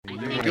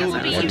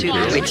One, two,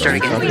 wait, start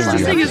again. All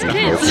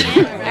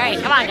right,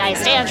 come on, guys,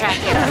 stay on track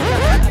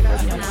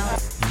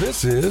here.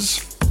 This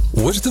is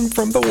Wisdom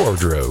from the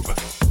Wardrobe,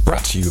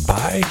 brought to you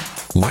by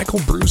Michael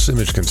Bruce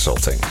Image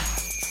Consulting.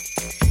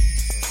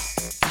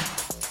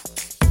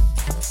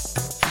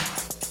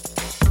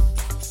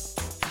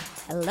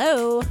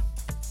 Hello.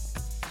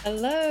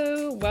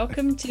 Hello,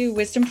 welcome to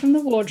Wisdom from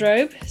the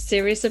Wardrobe,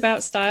 serious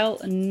about style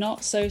and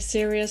not so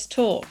serious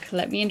talk.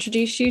 Let me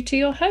introduce you to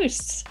your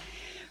hosts.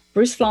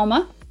 Bruce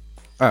Florals,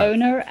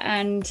 owner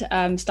and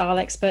style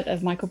expert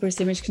of Michael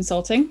Bruce Image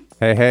Consulting.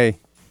 Hey.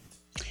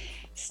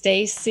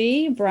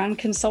 Stacy, brand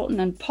consultant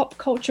and pop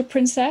culture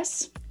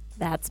princess.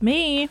 That's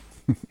me.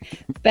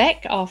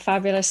 Beck, our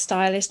fabulous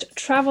stylist,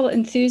 travel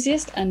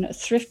enthusiast and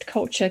thrift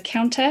culture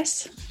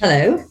countess.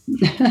 Hello.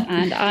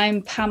 And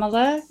I'm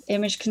Pamela,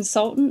 image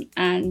consultant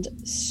and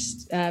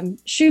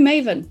shoe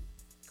maven.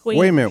 Queen.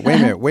 Wait a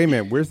minute.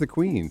 Where's the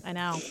queen? I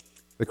know.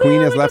 The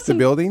queen has I left the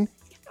building?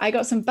 I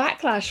got some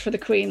backlash for the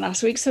queen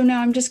last week, so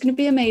now I'm just going to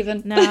be a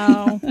maven.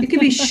 No. You could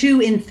be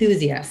shoe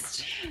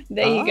enthusiast.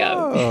 There you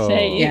go.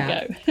 There you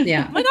go.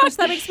 Yeah. Oh my gosh,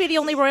 that makes me the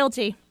only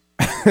royalty.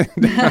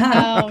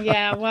 Oh,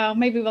 yeah. Well,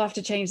 maybe we'll have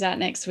to change that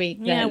next week.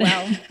 Yeah,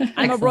 then. well,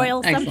 I'm a royal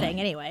Excellent. something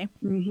anyway.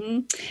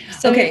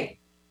 So, Okay.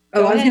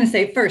 Oh, I was ahead. going to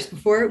say first,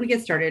 before we get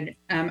started,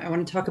 I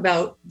want to talk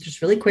about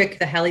just really quick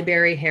the Halle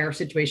Berry hair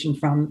situation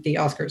from the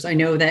Oscars. I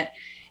know that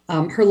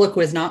her look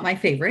was not my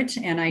favorite,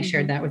 and I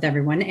shared that with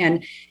everyone.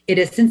 And it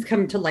has since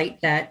come to light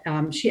that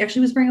she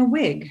actually was wearing a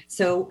wig.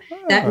 So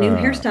that new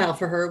hairstyle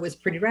for her was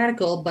pretty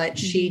radical, but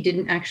she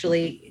didn't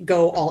actually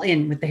go all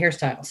in with the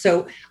hairstyle.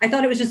 So I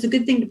thought it was just a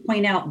good thing to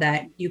point out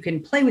that you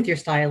can play with your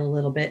style a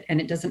little bit, and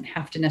it doesn't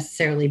have to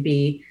necessarily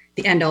be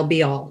the end all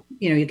be all.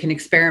 You know, you can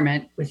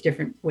experiment with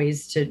different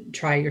ways to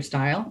try your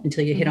style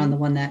until you hit on the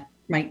one that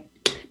might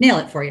nail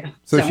it for you.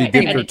 So she dipped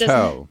anyway, her it doesn't-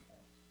 toe.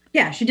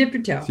 Yeah, she dipped her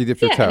toe. She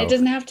dipped her Yeah, toe. and it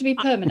doesn't have to be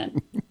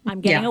permanent.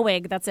 I'm getting Yeah. a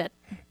wig. That's it.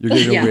 You're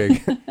getting Yeah. a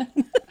wig.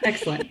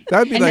 Excellent.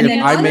 That'd be And like then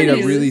if I other made a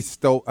news-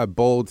 really a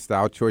bold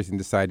style choice and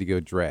decided to go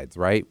dreads,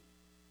 right?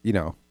 You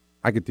know,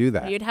 I could do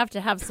that. You'd have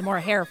to have some more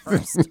hair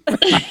first.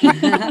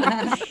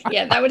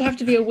 Yeah, that would have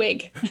to be a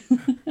wig.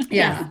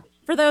 Yeah.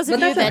 For those of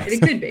But you that's all that right.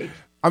 It could be.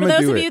 I'm for going to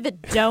those do of it. you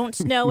that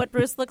don't know what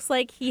Bruce looks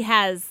like, he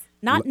has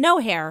not no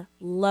hair,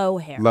 low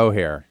hair. Low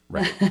hair.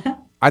 Right.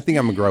 I think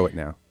I'm going to grow it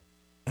now.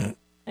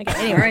 Okay,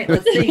 All anyway. right,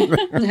 let's see.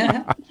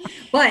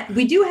 But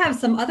we do have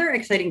some other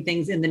exciting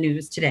things in the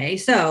news today.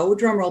 So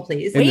drum roll,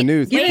 please. In the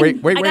news. Wait.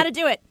 I got to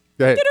do it.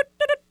 Go ahead.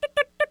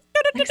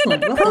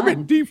 Excellent. Well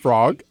Kermit done.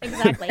 defrog.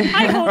 Exactly.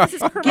 Hi, this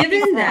is Kermit the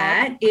Given Frog.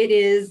 that it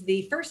is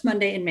the first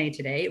Monday in May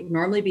today, it would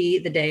normally be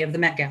the day of the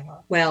Met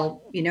Gala.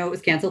 Well, you know, it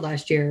was canceled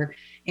last year,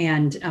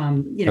 and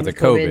Because with of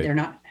COVID.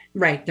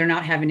 they're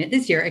not having it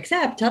this year.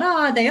 Except,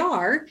 ta-da, they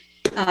are.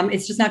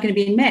 It's just not going to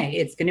be in May.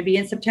 It's going to be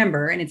in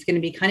September, and it's going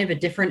to be kind of a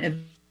different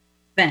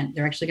event.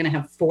 They're actually going to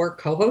have 4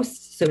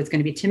 co-hosts, so it's going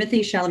to be Timothée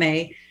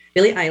Chalamet,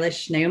 Billie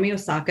Eilish, Naomi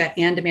Osaka,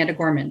 and Amanda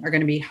Gorman are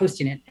going to be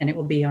hosting it, and it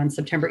will be on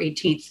September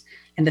 18th.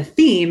 And the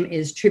theme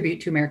is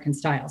tribute to American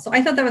style. So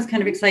I thought that was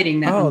kind of exciting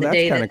that on the that's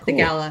day kinda that the cool.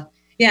 gala,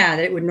 that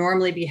it would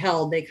normally be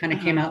held, they kind of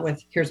came out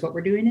with, here's what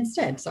we're doing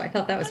instead. So I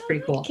thought that was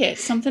pretty cool. Okay,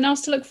 something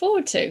else to look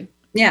forward to.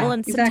 Yeah, Well,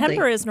 and exactly.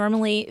 September is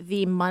normally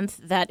the month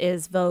that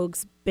is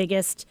Vogue's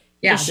biggest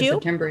the issue.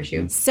 September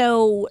issue.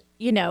 So,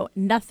 you know,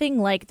 nothing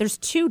like there's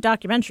 2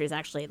 documentaries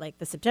actually, like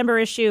the September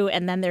issue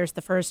and then there's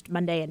the first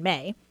Monday in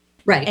May.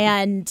 Right.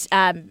 And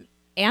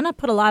Anna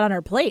put a lot on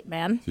her plate,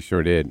 man. She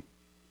sure did.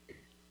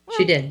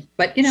 She did.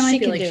 But, you know, I She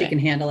feel can like do she it. can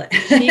handle it.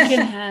 She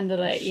can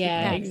handle it.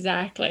 Yeah, Yeah.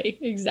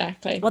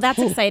 exactly. Well, that's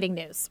exciting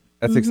news.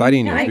 That's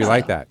exciting Yeah, news. I We know.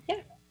 like that. Yeah.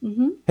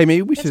 Hey,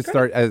 maybe we That's should great.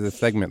 start as a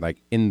segment like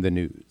in the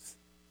news.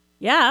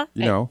 Yeah.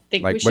 You I know,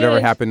 think like we whatever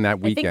should. happened that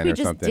think weekend we or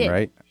just something, did.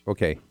 right?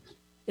 Okay.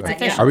 It's Right,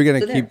 official. yeah. Are we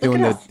going So to there, keep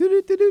doing look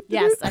the?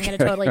 Yes, I'm going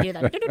to totally do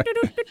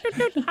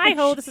that. Hi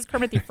ho, this is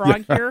Kermit the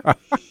Frog here. All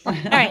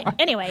right.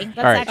 Anyway, let's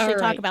right. actually All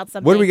talk right. about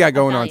something. What do we got of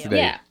going on value. today?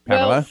 Yeah.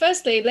 Pamela? Well,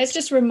 firstly, let's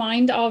just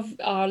remind of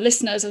our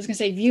listeners, I was going to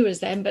say viewers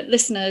then, but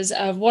listeners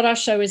of what our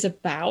show is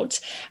about.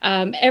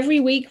 Every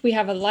week we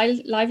have a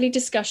lively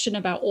discussion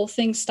about all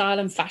things style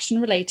and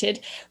fashion related.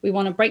 We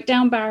want to break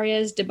down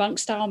barriers, debunk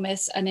style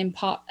myths, and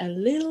impart a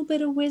little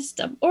bit of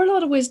wisdom or a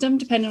lot of wisdom,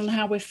 depending on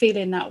how we're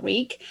feeling that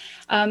week.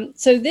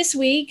 So this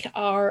week,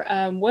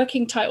 our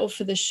working title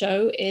for the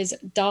show is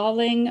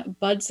Darlin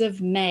Buds of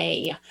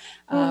May.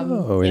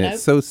 Oh, and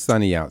it's so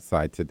sunny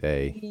outside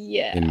today.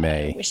 Yeah, in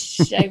May.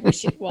 I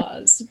wish it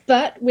was.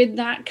 But with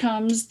that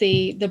comes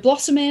the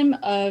blossoming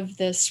of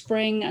the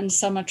spring and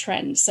summer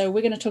trends. So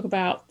we're going to talk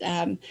about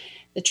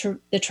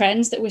the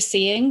trends that we're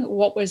seeing,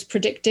 what was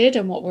predicted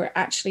and what we're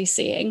actually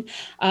seeing.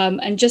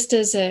 And just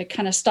as a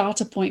kind of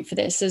starter point for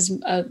this, as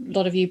a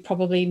lot of you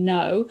probably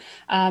know,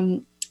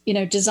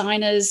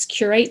 designers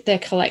curate their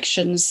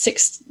collections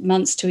 6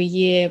 months to a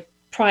year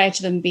prior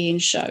to them being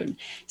shown.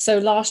 So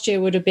last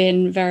year would have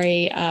been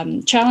very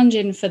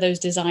challenging for those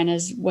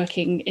designers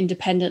working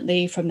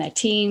independently from their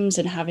teams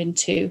and having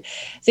to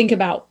think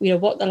about,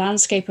 what the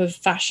landscape of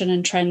fashion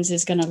and trends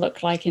is going to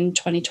look like in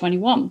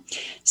 2021.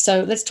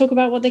 So let's talk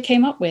about what they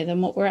came up with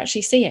and what we're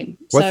actually seeing.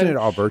 Wasn't it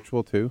all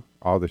virtual too?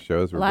 All the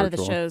shows were virtual? A lot of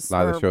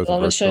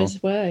the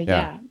shows were,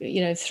 yeah.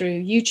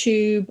 Through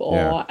YouTube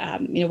or,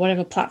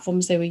 whatever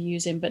platforms they were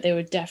using, but they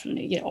were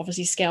definitely,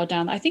 obviously scaled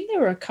down. I think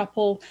there were a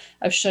couple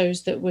of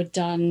shows that were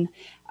done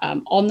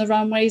on the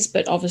runways,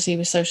 but obviously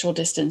with social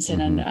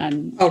distancing and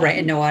right,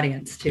 and no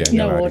audience too. Yeah,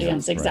 no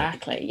audience,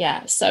 exactly. Right.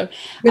 Yeah. So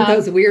with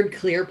those weird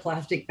clear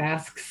plastic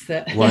masks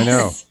that. Well, I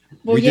know.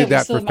 Well, we did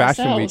that for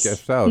Fashion Week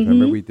ourselves.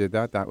 Remember we did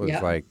that? That was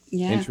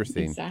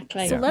interesting.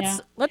 Exactly. So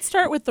let's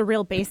start with the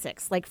real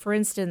basics. Like for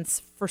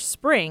instance, for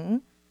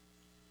spring,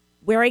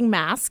 wearing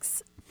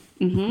masks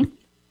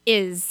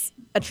is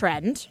a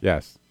trend.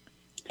 Yes.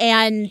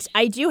 And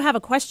I do have a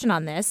question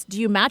on this.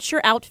 Do you match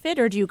your outfit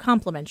or do you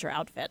complement your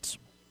outfit?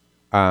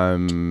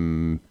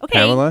 Okay,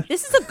 Pamela?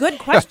 This is a good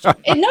question.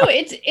 No,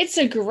 it's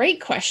a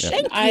great question.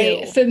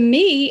 Thank you. For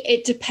me,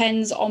 it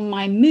depends on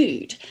my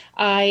mood.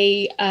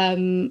 I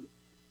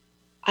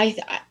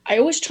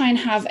always try and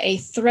have a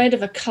thread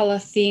of a color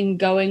theme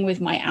going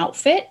with my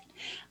outfit,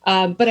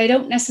 but I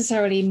don't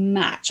necessarily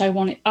match.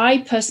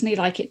 I personally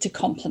like it to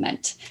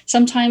complement.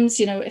 Sometimes,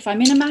 if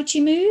I'm in a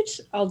matchy mood,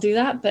 I'll do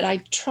that, but I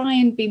try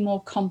and be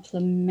more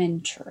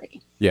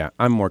complementary. Yeah,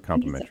 I'm more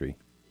complimentary.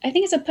 I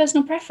think it's a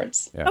personal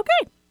preference. Yeah.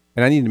 Okay.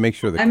 And I need to make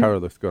sure the color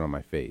looks good on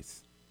my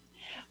face.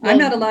 I'm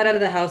not allowed out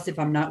of the house if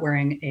I'm not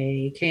wearing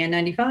a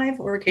KN95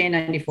 or a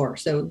KN94.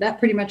 So that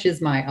pretty much is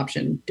my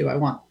option. Do I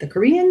want the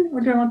Korean or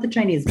do I want the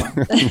Chinese one?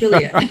 That's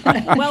really it.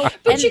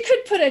 But you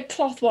could put a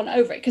cloth one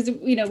over it because,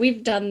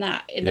 we've done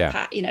that in the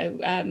past,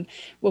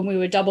 when we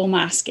were double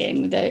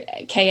masking the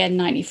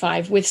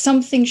KN95 with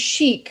something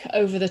chic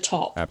over the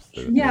top.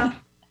 Absolutely. Yeah.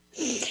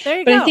 There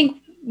you go. But I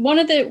think one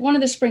of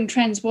the spring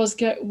trends was,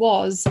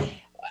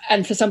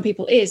 and for some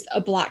people is,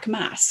 a black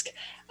mask.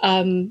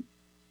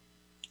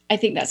 I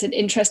think that's an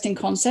interesting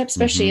concept,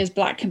 especially as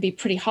black can be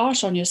pretty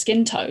harsh on your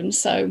skin tone.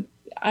 So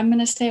I'm going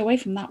to stay away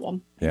from that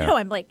one. Yeah. No,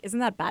 I'm like, isn't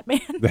that Batman?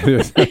 That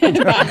is.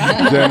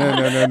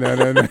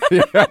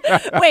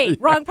 No. Wait,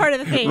 wrong part of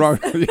the face. Wrong.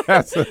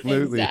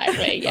 Absolutely.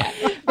 Exactly, yeah.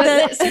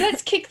 But so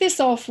let's kick this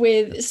off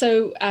with,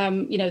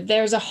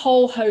 there's a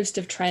whole host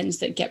of trends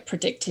that get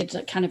predicted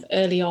kind of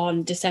early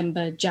on,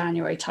 December,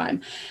 January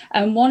time.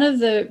 And one of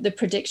the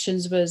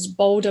predictions was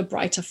bolder,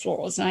 brighter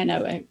florals. And I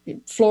know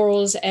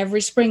florals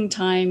every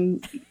springtime,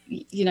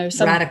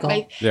 some radical.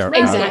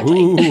 Exactly.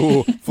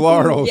 Ooh,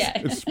 florals.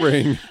 It's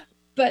spring.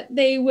 But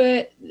they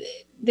were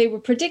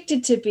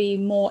predicted to be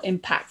more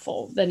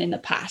impactful than in the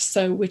past.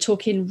 So we're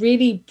talking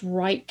really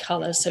bright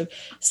colors. So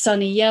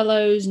sunny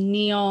yellows,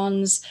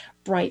 neons,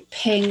 bright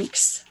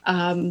pinks.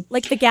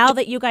 Like the gal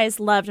that you guys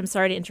loved. I'm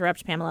sorry to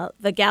interrupt, Pamela.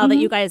 The gal that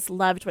you guys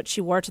loved what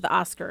she wore to the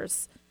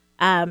Oscars.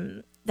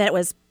 That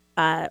was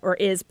or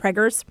is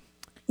Preggers.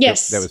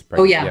 Yes. That was Preggers.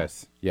 Oh, yeah.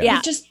 Yes.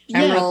 Yeah.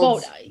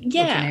 Emeralds.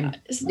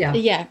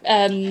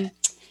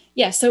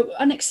 So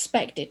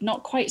unexpected,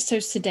 not quite so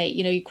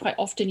sedate. Quite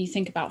often you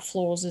think about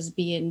florals as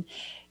being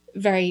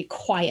very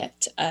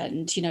quiet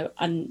and,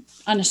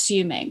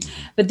 unassuming,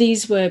 but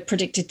these were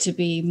predicted to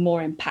be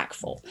more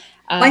impactful.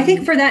 I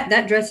think for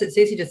that dress that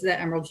Stacey just said,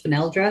 that emerald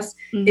fennel dress,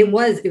 it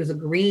was a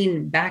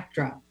green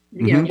backdrop.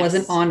 It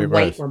wasn't on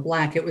white or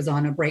black. It was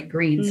on a bright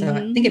green. So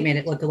I think it made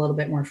it look a little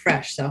bit more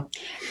fresh. So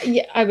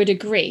yeah, I would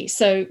agree.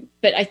 So,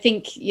 but I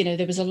think,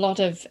 there was a lot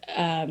of,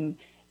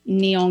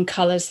 neon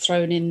colors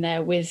thrown in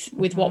there with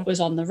what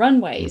was on the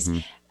runways.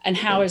 And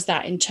how is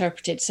that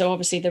interpreted? So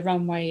obviously the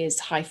runway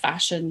is high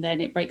fashion, then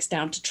it breaks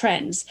down to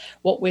trends.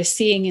 What we're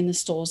seeing in the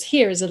stores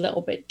here is a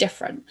little bit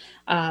different.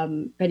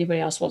 If anybody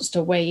else wants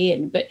to weigh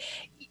in, but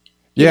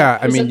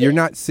you're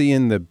not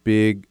seeing the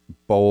big,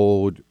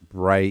 bold,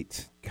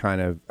 bright, kind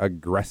of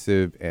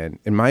aggressive, and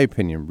in my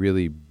opinion,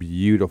 really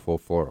beautiful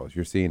florals.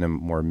 You're seeing them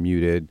more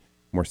muted,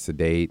 more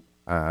sedate.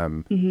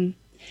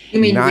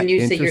 You mean when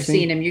you say you're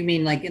seeing them, you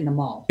mean like in the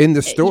mall? In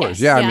the stores,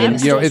 Yes. I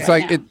mean, it's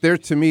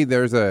like to me,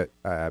 there's a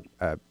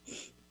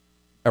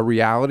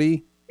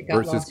reality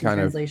versus kind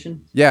of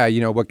translation.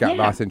 What got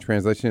lost in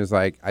translation is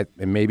like,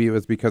 and maybe it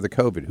was because of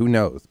COVID, who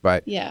knows?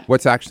 But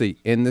what's actually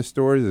in the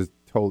stores is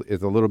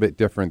a little bit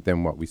different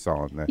than what we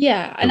saw in the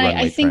and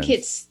I think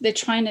trends. they're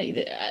trying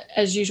to,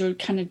 as usual,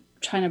 kind of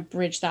trying to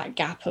bridge that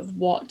gap of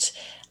what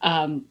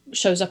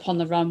shows up on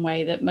the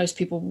runway that most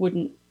people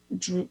wouldn't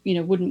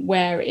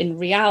wear in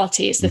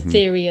reality. It's the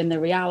theory and the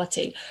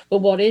reality. But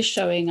what is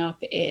showing up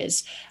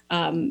is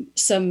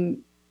some,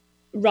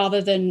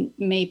 rather than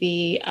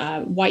maybe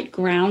white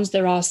grounds,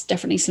 there are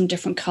definitely some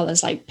different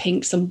colors like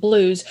pinks and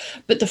blues,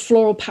 but the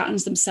floral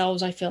patterns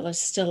themselves I feel are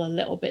still a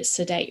little bit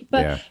sedate.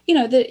 But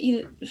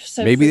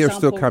maybe they're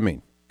still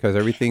coming. because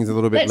everything's a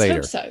little bit Let's later.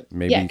 hope so.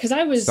 Maybe because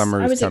I was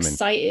coming.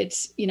 excited,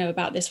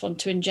 about this one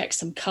to inject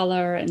some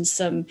color and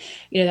some,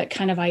 that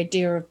kind of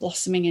idea of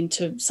blossoming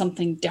into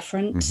something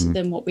different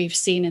than what we've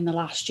seen in the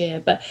last year.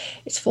 But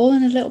it's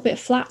fallen a little bit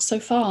flat so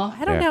far.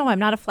 I don't know. I'm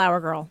not a flower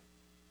girl.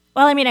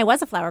 Well, I mean, I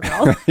was a flower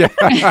girl,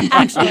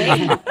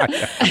 actually.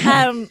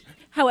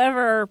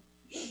 However,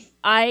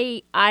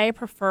 I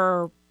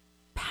prefer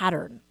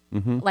pattern,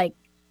 like,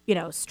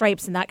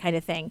 stripes and that kind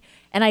of thing.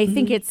 And I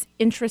think it's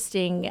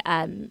interesting.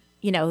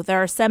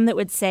 There are some that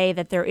would say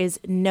that there is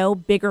no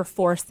bigger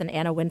force than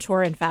Anna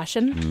Wintour in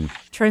fashion.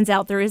 Turns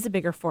out there is a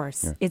bigger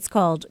force. Yeah. It's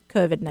called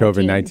COVID-19.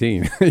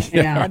 COVID-19.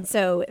 Yeah. And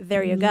so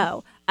there you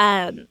go.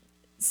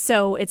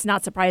 So it's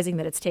not surprising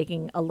that it's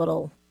taking a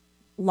little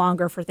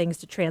longer for things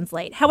to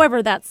translate.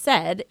 However, that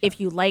said, if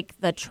you like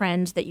the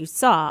trend that you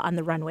saw on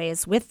the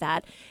runways with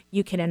that,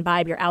 you can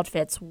imbibe your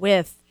outfits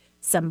with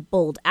some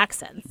bold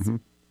accents.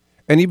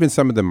 And even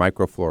some of the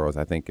micro florals,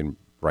 I think, in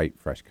bright,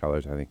 fresh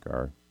colors, I think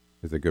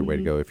is a good way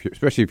to go,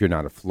 especially if you're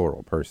not a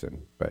floral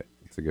person. But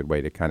it's a good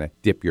way to kind of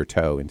dip your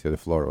toe into the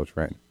floral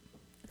trend.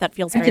 That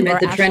feels I very have to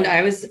admit, the Laura trend Ashley.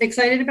 I was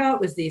excited about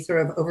was the sort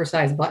of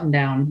oversized button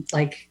down.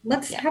 Like,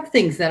 let's have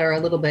things that are a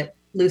little bit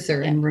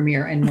looser and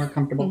roomier and more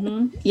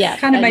comfortable. Yeah.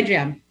 Kind of my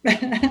jam.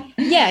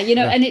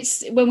 And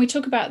it's when we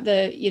talk about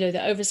the,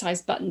 the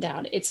oversized button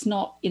down, it's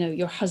not,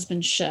 your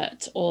husband's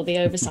shirt or the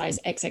oversized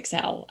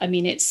XXL. I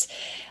mean, it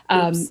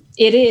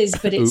is,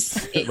 but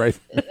it's right.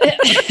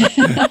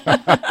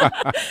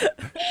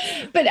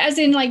 But as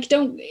in, like,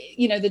 don't,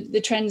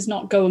 the trend's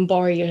not go and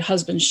borrow your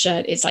husband's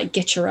shirt. It's like,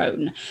 get your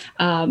own,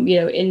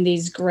 in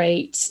these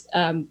great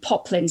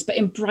poplins, but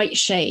in bright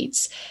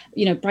shades,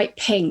 bright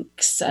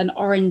pinks and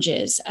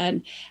oranges,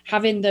 and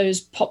having those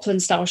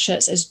poplin style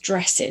shirts as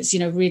dresses,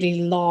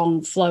 really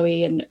long,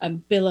 flowy and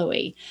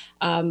billowy.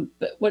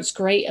 But what's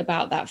great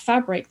about that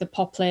fabric, the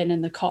poplin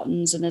and the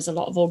cottons, and there's a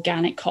lot of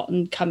organic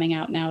cotton coming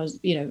out now,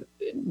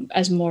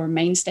 as more a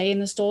mainstay in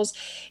the stores,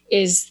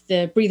 is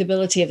the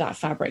breathability of that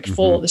fabric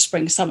for the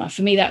spring, summer.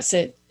 For me, that's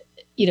a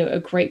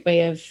great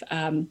way of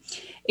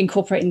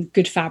incorporating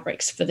good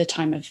fabrics for the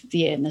time of the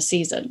year and the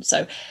season.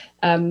 So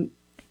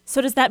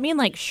does that mean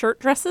like shirt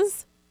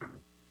dresses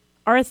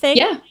are a thing?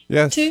 Yeah.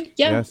 Yes. Too.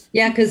 Yeah. Yes.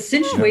 Yeah, because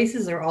cinched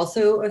waists are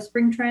also a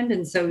spring trend,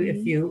 and so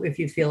if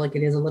you feel like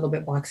it is a little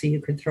bit boxy, you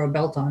could throw a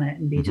belt on it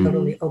and be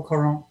totally au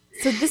courant.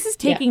 So this is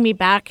taking me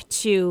back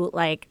to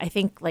late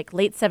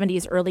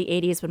 70s, early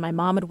 80s, when my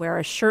mom would wear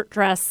a shirt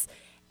dress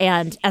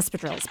and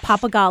espadrilles,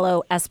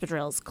 Papagallo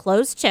espadrilles,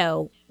 closed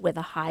toe with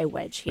a high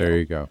wedge heel. There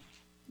you go.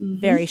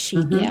 Very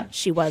chic. Yeah,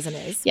 she was and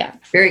is. Yeah.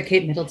 Very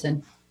Kate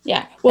Middleton.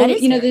 Yeah. Well,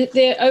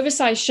 the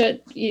oversized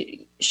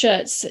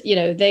shirts,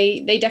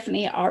 they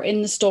definitely are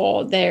in the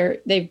store.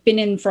 They've been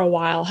in for a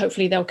while.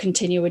 Hopefully they'll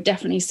continue. We're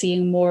definitely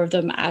seeing more of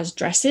them as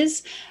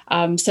dresses.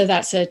 So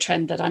that's a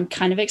trend that I'm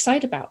kind of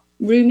excited about.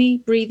 Roomy,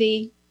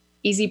 breathy,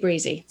 easy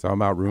breezy. It's all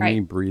about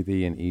roomy,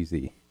 breathy, and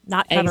easy.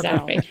 Not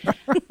CoverGirl.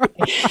 Exactly.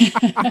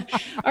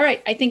 All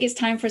right. I think it's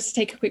time for us to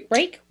take a quick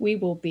break. We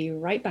will be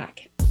right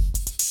back.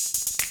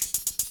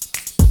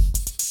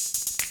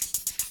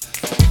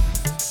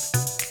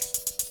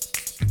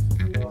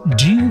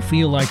 Do you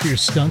feel like you're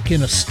stuck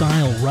in a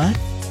style rut?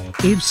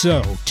 If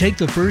so, take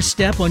the first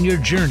step on your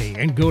journey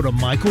and go to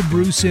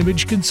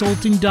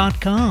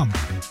michaelbruceimageconsulting.com.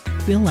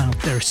 Fill out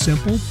their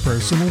simple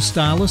personal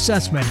style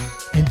assessment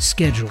and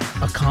schedule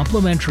a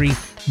complimentary,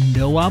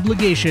 no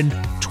obligation,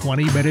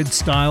 20-minute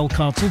style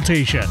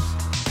consultation.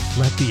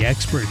 Let the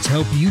experts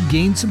help you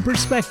gain some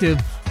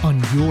perspective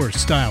on your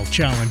style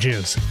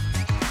challenges.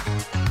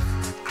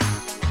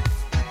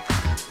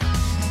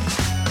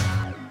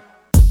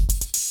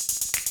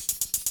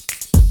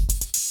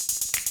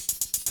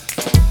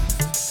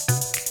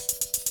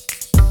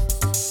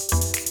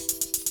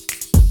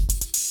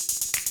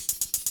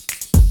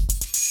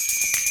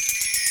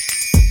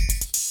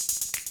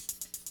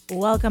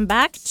 Welcome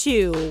back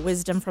to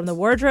Wisdom from the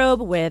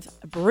Wardrobe with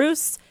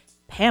Bruce,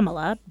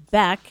 Pamela,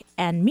 Beck,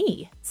 and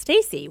me,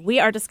 Stacy. We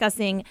are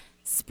discussing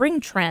spring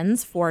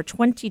trends for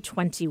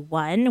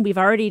 2021. We've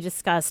already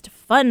discussed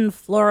fun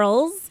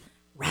florals,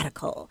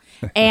 radical,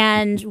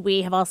 and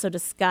we have also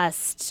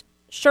discussed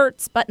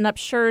shirts, button-up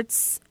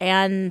shirts,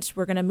 and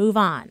we're going to move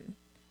on.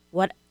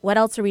 What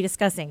else are we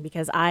discussing?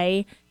 Because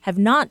I have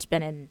not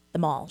been in the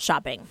mall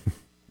shopping,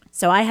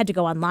 so I had to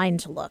go online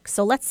to look.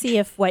 So let's see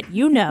if what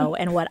you know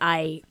and what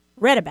I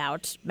read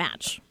about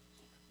match.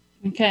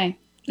 Okay,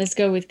 let's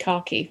go with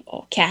khaki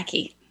or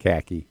khaki.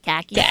 Khaki.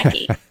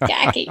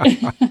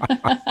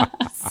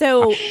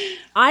 So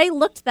I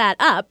looked that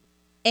up,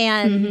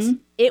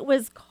 and it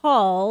was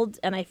called,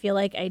 and I feel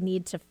like I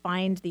need to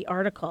find the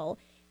article.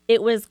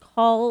 It was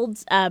called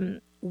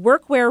Workwear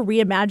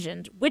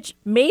Reimagined, which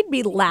made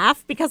me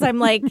laugh because I'm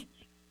like,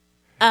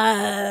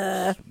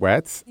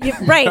 Wets?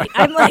 right.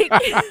 I'm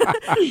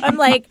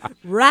like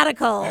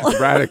radical.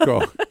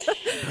 Radical.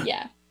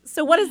 Yeah.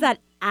 So what does that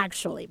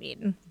actually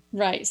mean?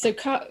 Right. So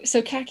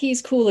khaki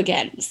is cool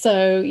again.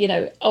 So,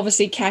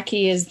 obviously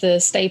khaki is the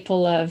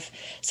staple of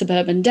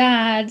suburban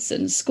dads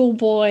and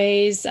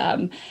schoolboys.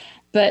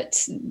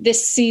 But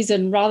this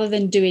season, rather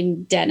than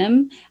doing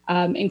denim,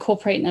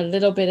 incorporating a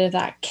little bit of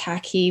that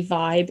khaki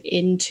vibe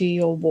into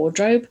your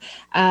wardrobe.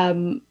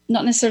 Not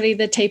necessarily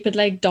the tapered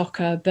leg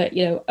docker, but,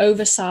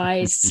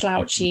 oversized,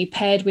 slouchy,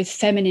 paired with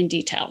feminine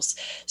details.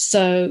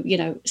 So,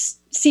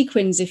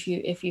 sequins if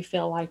you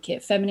feel like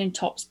it, feminine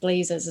tops,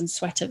 blazers, and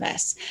sweater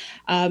vests.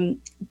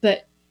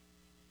 But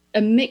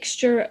a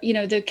mixture,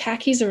 the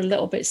khakis are a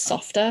little bit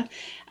softer.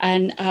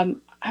 And I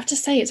have to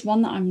say, it's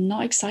one that I'm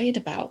not excited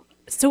about.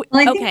 So,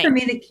 well, I think for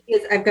me, the key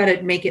is I've got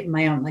to make it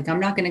my own. Like, I'm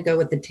not going to go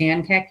with the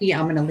tan khaki.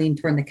 I'm going to lean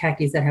toward the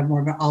khakis that have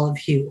more of an olive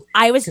hue.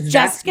 I was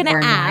just going to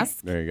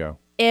ask. There you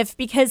go.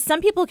 Because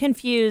some people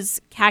confuse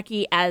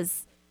khaki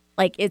as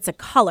like it's a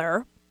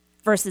color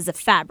versus a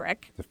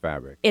fabric. It's a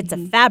fabric. It's a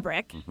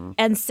fabric.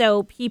 And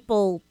so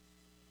people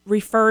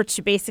refer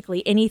to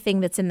basically anything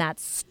that's in that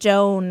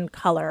stone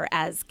color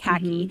as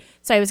khaki.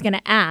 So I was going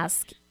to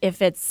ask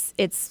if it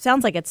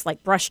sounds like it's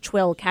like brush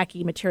twill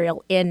khaki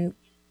material in.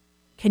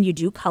 Can you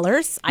do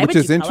colors? Which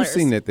is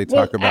interesting that they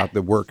talk about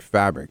the work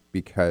fabric,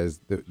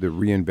 because the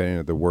reinventing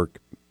of the work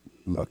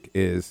look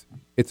is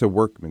it's a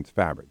workman's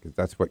fabric, because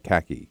that's what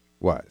khaki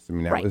was. I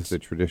mean, that was the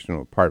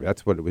traditional part of it.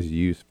 That's what it was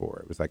used for.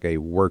 It was like a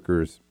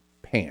worker's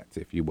pants,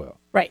 if you will.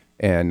 Right.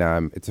 And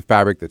it's a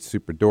fabric that's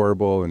super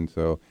durable. And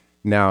so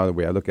now the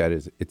way I look at it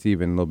is it's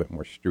even a little bit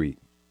more street.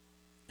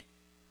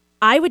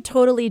 I would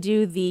totally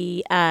do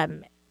the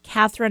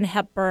Katharine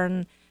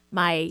Hepburn,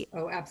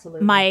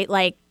 absolutely.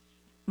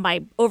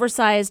 my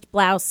oversized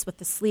blouse with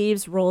the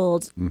sleeves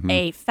rolled,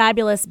 a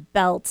fabulous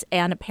belt,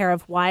 and a pair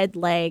of wide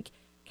leg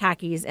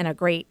khakis in a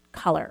great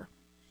color.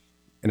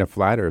 In a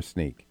flat or a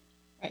sneak?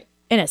 Right.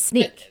 In a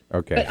sneak.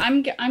 Okay. But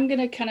I'm going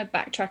to kind of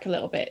backtrack a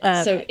little bit.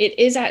 So it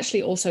is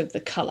actually also the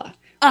color.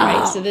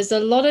 Right. So there's a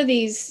lot of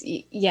these.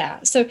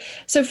 Yeah. So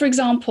for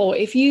example,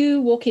 if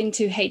you walk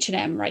into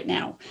H&M right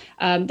now,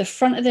 the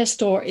front of their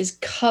store is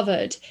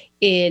covered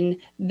in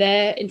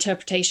their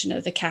interpretation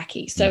of the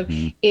khaki. So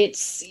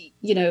it's,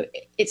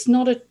 it's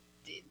not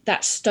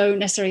that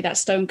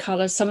stone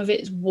color. Some of it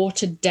is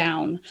watered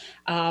down,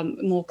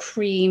 more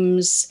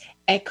creams,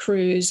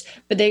 ecrus,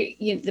 but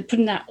they're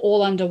putting that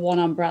all under one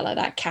umbrella,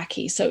 that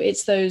khaki. So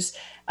it's those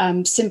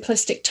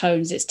simplistic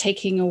tones. It's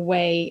taking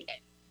away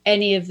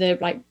any of the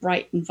like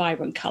bright and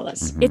vibrant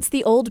colors. It's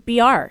the old BR.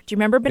 Do you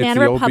remember Banana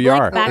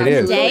Republic back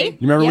in the day? You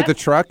remember with the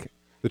truck?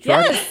 The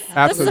truck? Yes,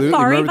 absolutely. The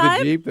safari remember vibe?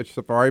 the Jeep, the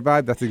safari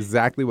vibe? That's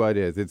exactly what it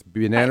is. It's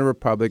Banana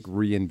Republic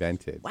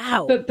reinvented.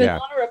 Wow. But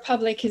Banana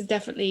Republic is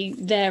definitely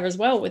there as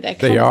well with their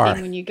color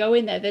thing. When you go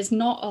in there, there's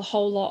not a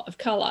whole lot of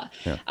color.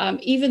 Yeah.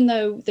 Even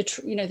though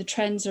the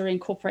trends are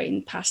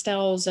incorporating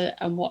pastels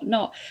and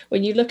whatnot,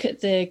 when you look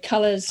at the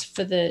colors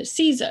for the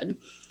season,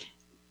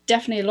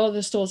 definitely a lot of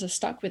the stores are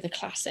stuck with the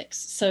classics.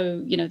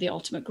 So, the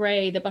ultimate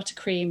gray, the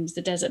buttercreams,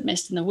 the desert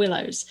mist, and the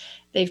willows,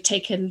 they've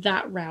taken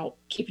that route,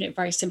 keeping it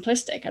very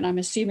simplistic. And I'm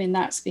assuming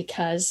that's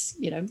because,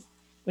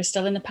 we're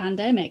still in the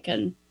pandemic.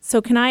 And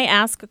so can I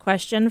ask a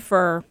question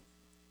for,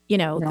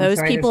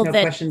 those people no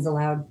that questions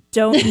allowed.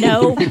 don't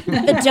know,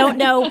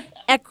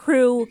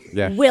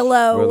 ecru,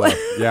 willow.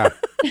 Yeah.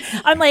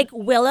 I'm like,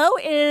 willow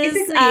is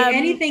basically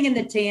anything in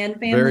the tan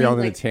family. Very on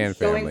the tan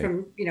going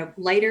family. From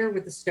lighter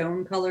with the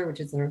stone color, which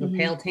is the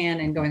pale tan,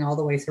 and going all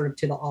the way sort of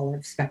to the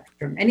olive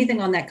spectrum.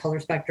 Anything on that color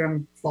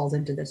spectrum falls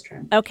into this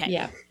trend. Okay.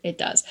 Yeah, it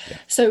does. Yeah.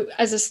 So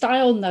as a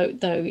style note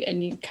though,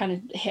 and you kind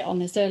of hit on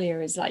this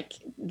earlier, is like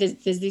there's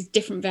these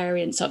different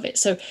variants of it.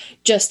 So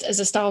just as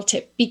a style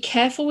tip, be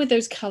careful with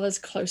those colors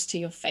close to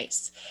your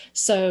face.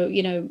 So,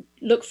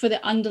 look for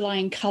the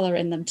underlying color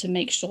in them to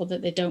make sure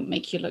that they don't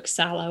make you look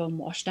sallow and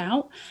washed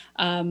out.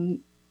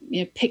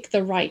 Pick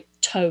the right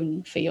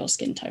tone for your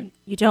skin tone.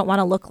 You don't want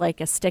to look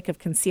like a stick of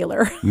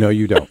concealer. No,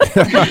 you don't.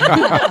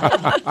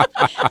 I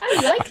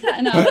like that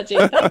analogy.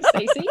 Thanks,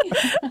 Stacey.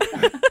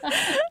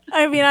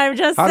 I mean, I'm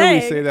just saying. saying. How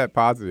do we say that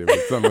positive? When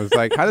someone's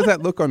like, how does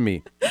that look on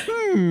me?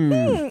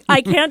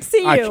 I can't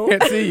see you. I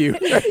can't see you.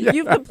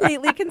 You've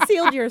completely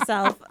concealed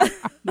yourself.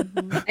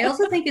 I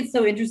also think it's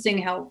so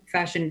interesting how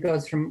fashion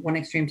goes from one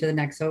extreme to the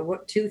next. So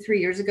 2-3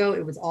 years ago,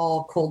 it was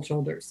all cold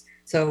shoulders.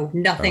 So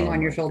nothing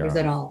on your shoulders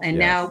at all. And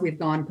now we've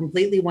gone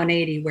completely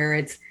 180 where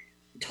it's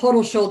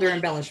total shoulder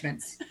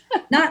embellishments.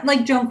 Not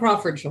like Joan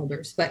Crawford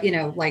shoulders, but,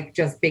 like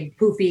just big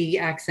poofy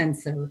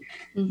accents or,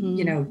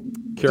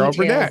 Carol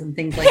Burnett and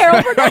things like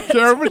that.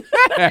 Carol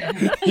Burnett.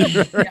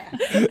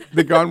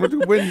 The Gone with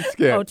the Wind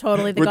skit. Oh,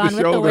 totally. The Gone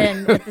with the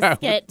Wind with the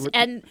skit.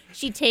 And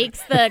she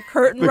takes the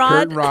curtain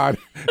rod. The curtain rod.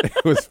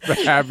 It was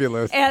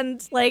fabulous.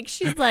 And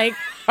she's like,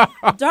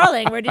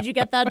 darling, where did you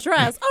get that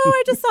dress? Oh,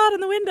 I just saw it in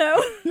the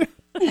window.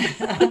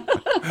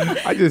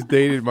 I just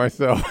dated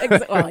myself.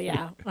 Well,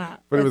 yeah.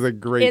 But it was a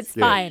great skit.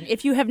 Fine.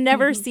 If you have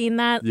never seen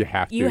that, you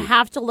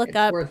have to look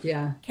up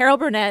Carol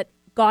Burnett,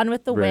 Gone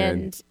with the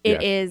Wind.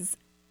 It is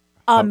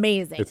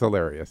amazing. It's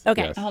hilarious.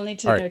 Okay. Yes. I'll need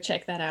to go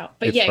check that out.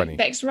 But funny.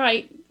 Beck's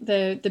right.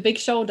 The big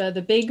shoulder,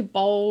 the big,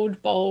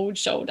 bold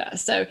shoulder.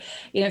 So,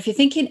 if you're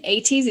thinking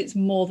 80s, it's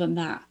more than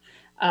that.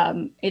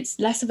 It's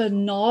less of a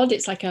nod.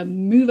 It's like a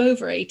move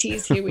over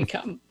 80s. Here we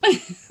come.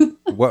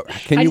 What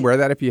can you wear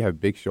that if you have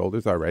big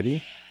shoulders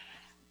already?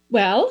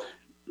 Well,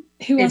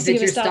 who wants to Is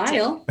give it a your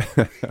style?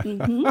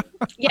 style?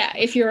 Yeah,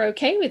 if you're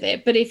okay with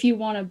it. But if you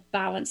want to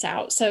balance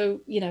out,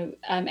 so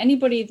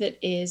anybody that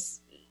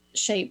is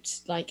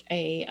shaped like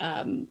a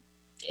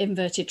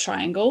inverted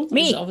triangle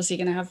is obviously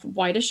going to have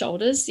wider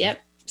shoulders. Yep.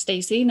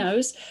 Stacey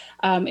knows.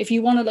 If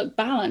you want to look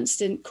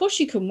balanced, and of course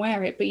you can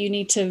wear it, but you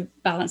need to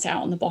balance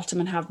out on the bottom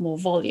and have more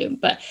volume.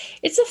 But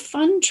it's a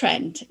fun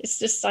trend. It's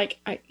just like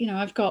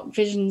I've got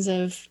visions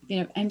of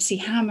MC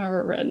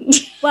Hammer and.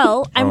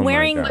 Well, I'm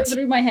wearing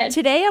through my head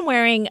today. I'm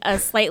wearing a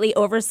slightly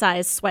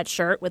oversized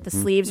sweatshirt with the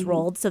sleeves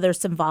rolled, so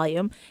there's some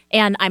volume,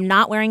 and I'm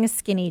not wearing a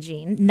skinny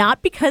jean.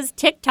 Not because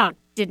TikTok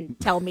didn't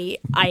tell me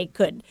I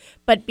could,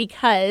 but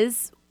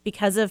because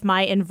of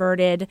my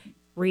inverted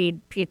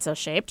reed pizza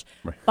shaped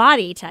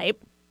body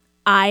type,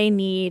 I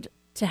need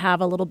to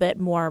have a little bit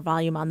more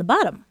volume on the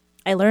bottom.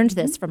 I learned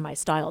this from my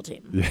style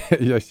team.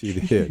 Yes, you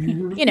did.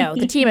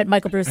 The team at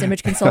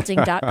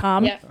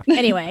michaelbruceimageconsulting.com. Yeah.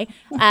 Anyway,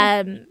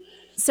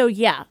 so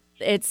yeah,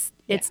 it's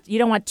you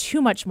don't want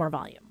too much more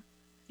volume.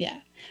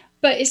 Yeah.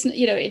 But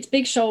it's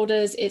big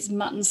shoulders, it's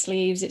mutton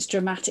sleeves, it's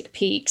dramatic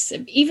peaks.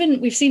 Even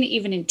we've seen it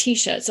even in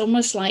t-shirts,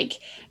 almost like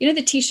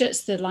the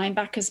t-shirts the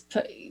linebackers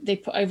put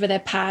over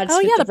their pads.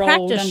 Oh, with the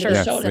rolled practice under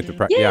shirts. the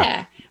shoulder.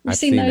 Yeah. We've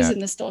seen those in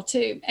the store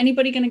too.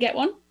 Anybody going to get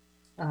one?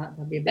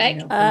 That'd be a big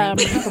no for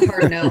me. That's a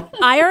hard no.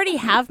 I already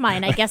have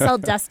mine. I guess I'll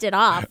dust it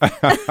off.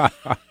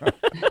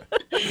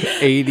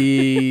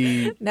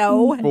 80.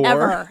 No,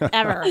 ever.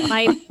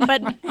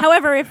 But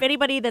however, if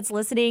anybody that's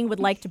listening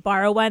would like to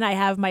borrow one, I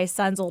have my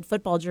son's old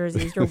football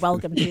jerseys. You're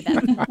welcome to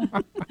them.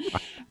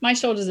 My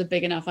shoulders are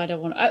big enough. I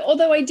don't want.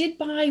 Although I did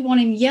buy one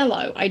in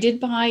yellow. I did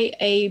buy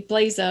a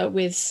blazer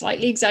with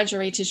slightly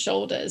exaggerated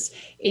shoulders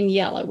in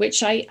yellow,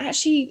 which I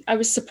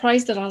was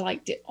surprised that I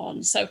liked it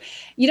on. So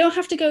you don't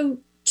have to go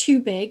too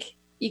big.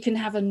 You can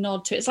have a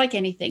nod to it. It's like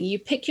anything. You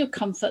pick your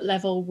comfort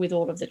level with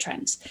all of the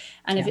trends.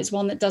 And if it's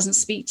one that doesn't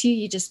speak to you,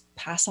 you just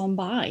pass on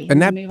by.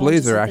 And that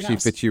blazer actually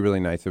fits you really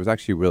nice. It was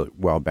actually really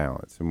well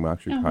balanced. And we'll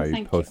actually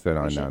probably post it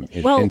on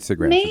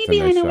Instagram.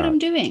 Maybe I know what I'm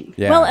doing.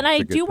 Yeah, well, and I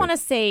do want to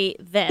say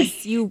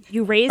this. You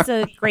raise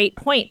a great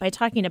point by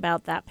talking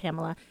about that,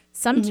 Pamela.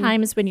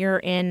 Sometimes when you're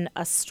in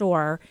a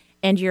store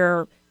and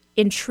you're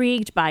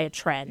intrigued by a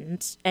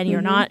trend and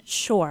you're not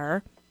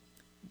sure,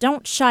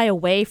 don't shy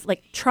away.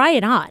 Try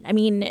it on. I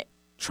mean,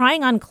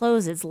 trying on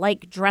clothes is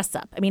like dress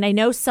up. I mean, I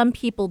know some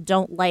people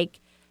don't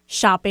like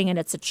shopping and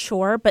it's a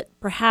chore, but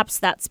perhaps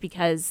that's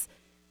because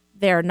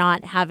they're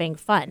not having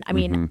fun. I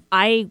mean,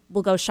 I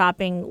will go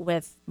shopping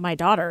with my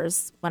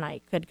daughters when I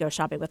could go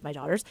shopping with my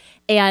daughters,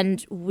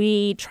 and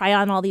we try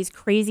on all these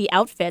crazy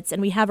outfits, and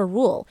we have a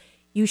rule.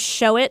 You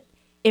show it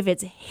if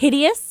it's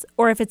hideous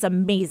or if it's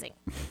amazing.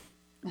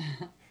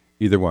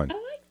 Either one. I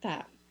like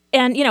that.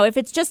 And, if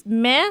it's just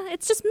meh,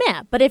 it's just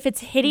meh. But if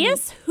it's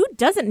hideous, who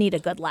doesn't need a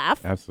good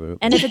laugh? Absolutely.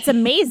 And if it's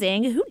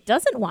amazing, who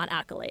doesn't want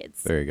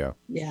accolades? There you go.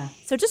 Yeah.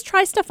 So just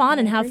try stuff on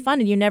and have fun,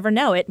 and you never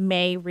know. It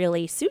may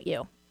really suit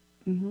you.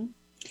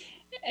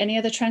 Any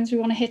other trends we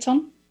want to hit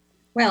on?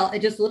 Well,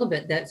 just a little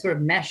bit. That sort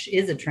of mesh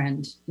is a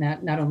trend,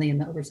 not only in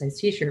the oversized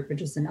t-shirt, but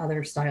just in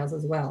other styles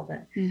as well.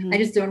 But I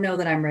just don't know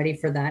that I'm ready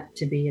for that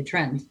to be a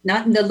trend.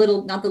 Not the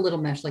little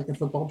mesh like the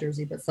football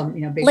jersey, but some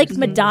bigger like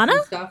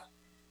Madonna stuff.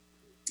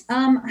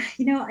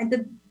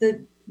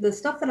 The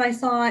stuff that I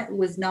saw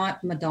was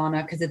not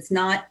Madonna because it's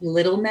not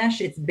little mesh;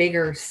 it's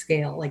bigger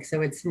scale.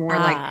 So it's more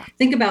like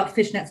think about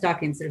fishnet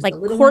stockings. There's like the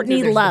little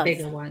Courtney ones, Love, the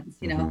bigger ones.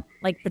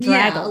 like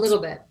bedraggled. Yeah, a little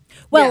bit.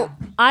 Well,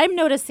 I'm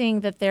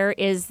noticing that there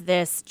is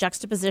this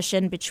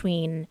juxtaposition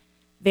between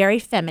very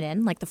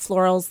feminine, like the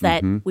florals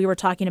that we were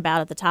talking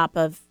about at the top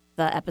of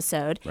the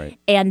episode,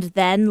 and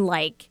then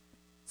like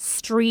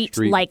street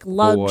like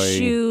lug boy,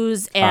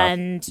 shoes tough,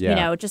 and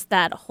just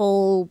that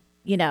whole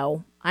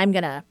I'm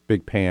gonna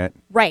big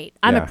pant. Right,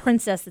 I'm a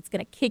princess that's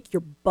gonna kick your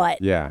butt.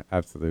 Yeah,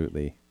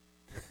 absolutely.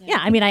 Yeah,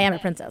 I mean I am a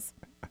princess.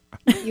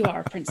 You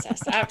are a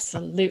princess,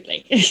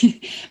 absolutely.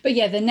 But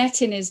yeah, the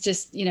netting is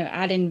just,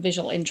 adding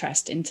visual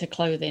interest into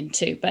clothing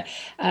too. But,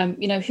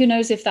 who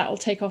knows if that will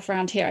take off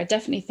around here. I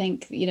definitely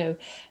think,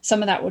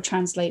 some of that will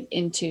translate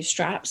into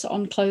straps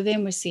on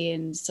clothing. We're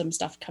seeing some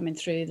stuff coming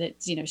through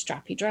that's,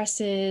 strappy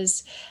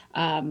dresses.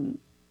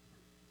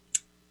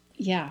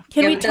 Yeah.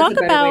 Can we talk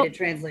about way to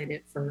translate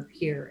it for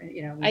here?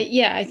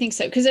 I think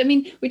so. Because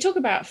we talk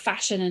about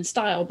fashion and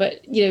style, but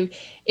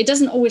it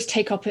doesn't always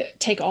take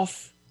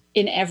off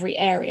in every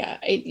area.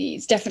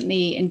 It's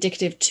definitely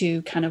indicative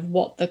to kind of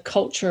what the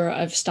culture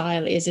of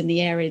style is in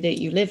the area that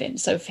you live in.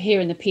 So for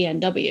here in the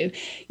PNW,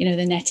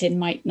 the netting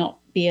might not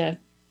be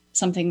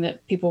something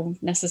that people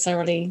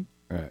necessarily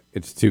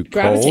it's too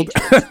gravitate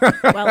cold.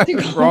 well,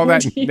 for all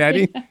that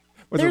netting.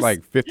 Was it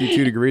like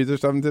 52 degrees or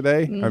something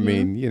today? I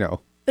mean,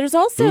 There's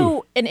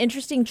also an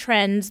interesting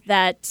trend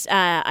that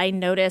I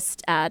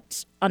noticed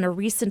on a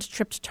recent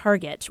trip to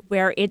Target,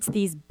 where it's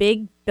these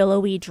big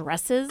billowy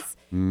dresses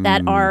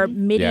that are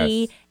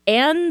midi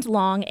and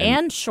long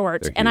and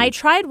short. And I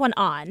tried one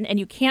on, and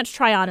you can't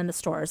try on in the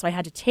store, so I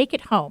had to take it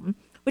home,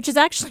 which is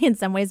actually in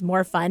some ways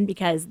more fun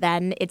because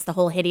then it's the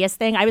whole hideous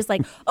thing. I was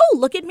like, oh,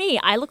 look at me.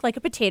 I look like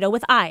a potato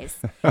with eyes.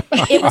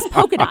 It was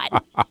polka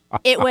dot.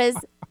 It was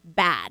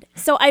bad.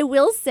 So I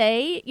will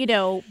say,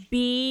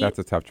 That's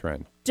a tough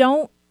trend.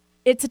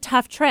 It's a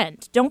tough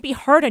trend. Don't be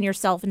hard on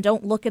yourself and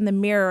don't look in the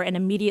mirror and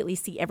immediately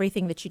see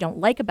everything that you don't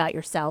like about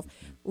yourself.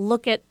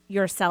 Look at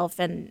yourself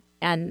and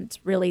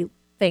really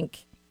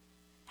think,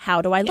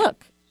 how do I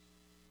look?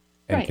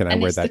 And can I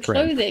wear that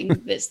trend? It's the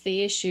clothing that's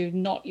the issue,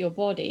 not your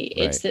body.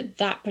 It's Right.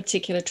 that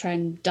particular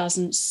trend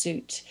doesn't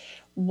suit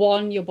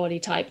your body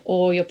type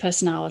or your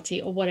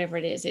personality or whatever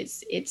it is.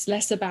 It's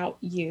less about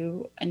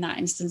you in that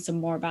instance and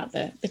more about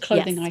the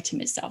clothing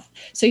item itself.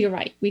 So you're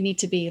right. We need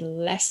to be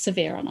less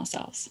severe on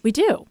ourselves. We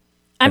do.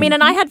 I mean,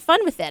 and I had fun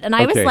with it. And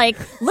I was like,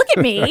 look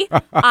at me.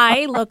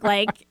 I look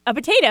like a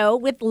potato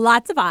with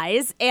lots of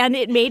eyes. And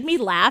it made me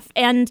laugh.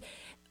 And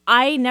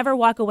I never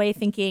walk away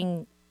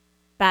thinking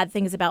bad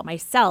things about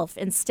myself.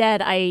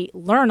 Instead, I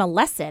learn a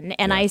lesson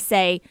and I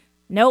say,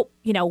 nope,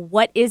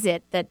 what is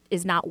it that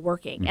is not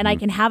working? And I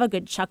can have a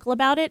good chuckle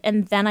about it.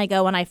 And then I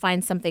go and I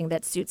find something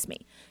that suits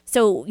me.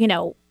 So,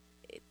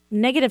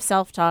 negative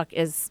self-talk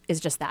is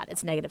just that.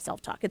 It's negative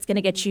self-talk. It's going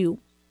to get you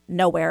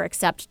nowhere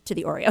except to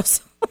the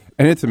Oreos.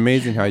 And it's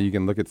amazing how you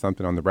can look at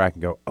something on the rack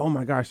and go, oh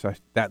my gosh,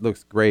 that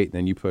looks great. And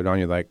then you put it on,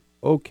 you're like,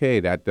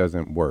 okay, that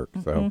doesn't work.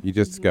 So you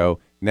just go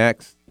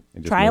next.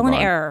 And just Trial move and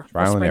on. error for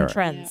Trial and spring error.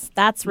 trends.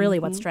 That's really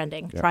what's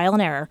trending. Trial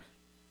and error.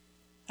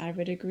 I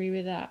would agree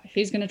with that.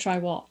 Who's going to try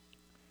what?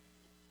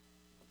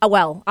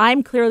 Well,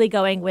 I'm clearly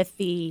going with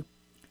the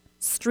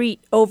street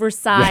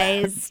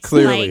oversized.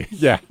 Clearly,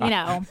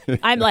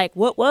 I'm like,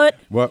 what?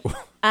 What?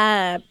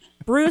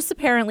 Bruce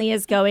apparently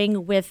is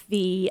going with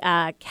the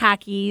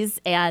khakis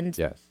and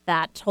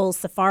that whole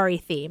safari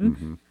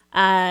theme.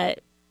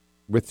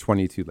 With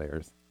 22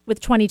 layers. With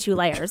 22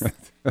 layers.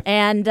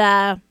 And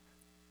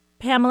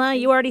Pamela,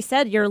 you already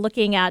said you're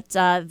looking at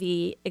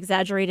the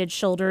exaggerated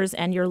shoulders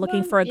and you're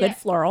looking for a good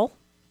floral.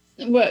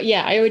 Well,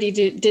 yeah, I already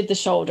did the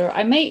shoulder.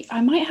 I might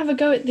have a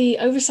go at the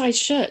oversized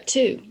shirt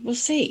too. We'll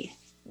see.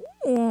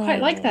 Quite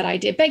like that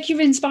idea. Beck,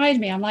 you've inspired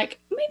me. I'm like,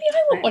 maybe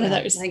I want one of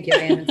those. Thank you. I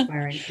am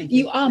inspiring. Thank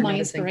You are for my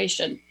noticing.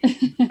 inspiration.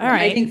 All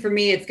right. I think for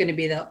me, it's going to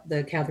be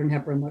the Katharine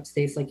Hepburn look,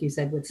 Stace, like you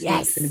said, with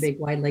snakes and a big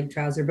wide leg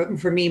trouser. But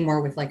for me, more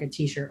with like a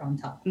t-shirt on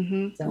top.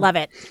 So. Love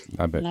it.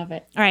 Love it. Love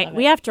it. All right.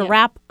 We have to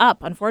wrap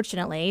up,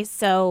 unfortunately.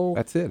 So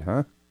That's it,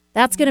 huh?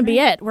 that's going to be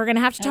it. We're going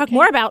to have to talk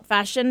more about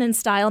fashion and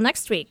style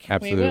next week.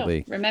 Absolutely.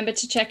 We will. Remember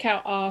to check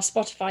out our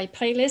Spotify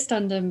playlist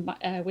under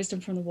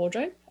Wisdom from the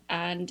Wardrobe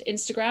and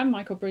Instagram,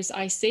 Michael Bruce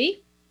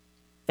IC.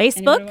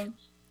 Facebook.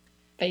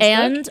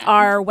 And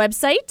our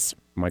website.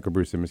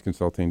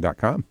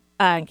 MichaelBruceImageConsulting.com.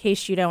 In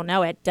case you don't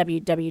know it,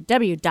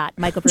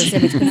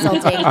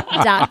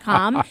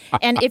 www.michaelbruceimageconsulting.com.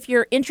 And if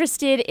you're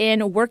interested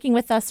in working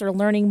with us or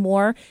learning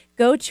more,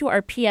 go to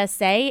our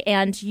PSA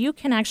and you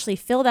can actually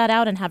fill that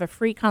out and have a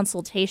free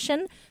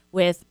consultation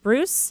with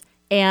Bruce.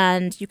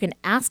 And you can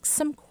ask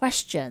some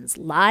questions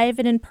live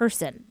and in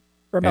person,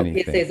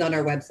 remotely. It stays on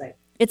our website.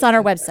 It's on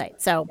our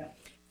website. So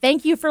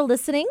thank you for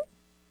listening.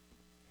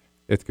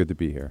 It's good to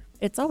be here.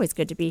 It's always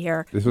good to be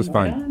here. This was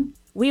fun.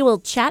 We will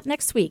chat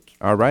next week.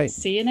 All right.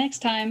 See you next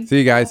time. See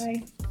you guys.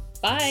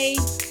 Bye. Bye.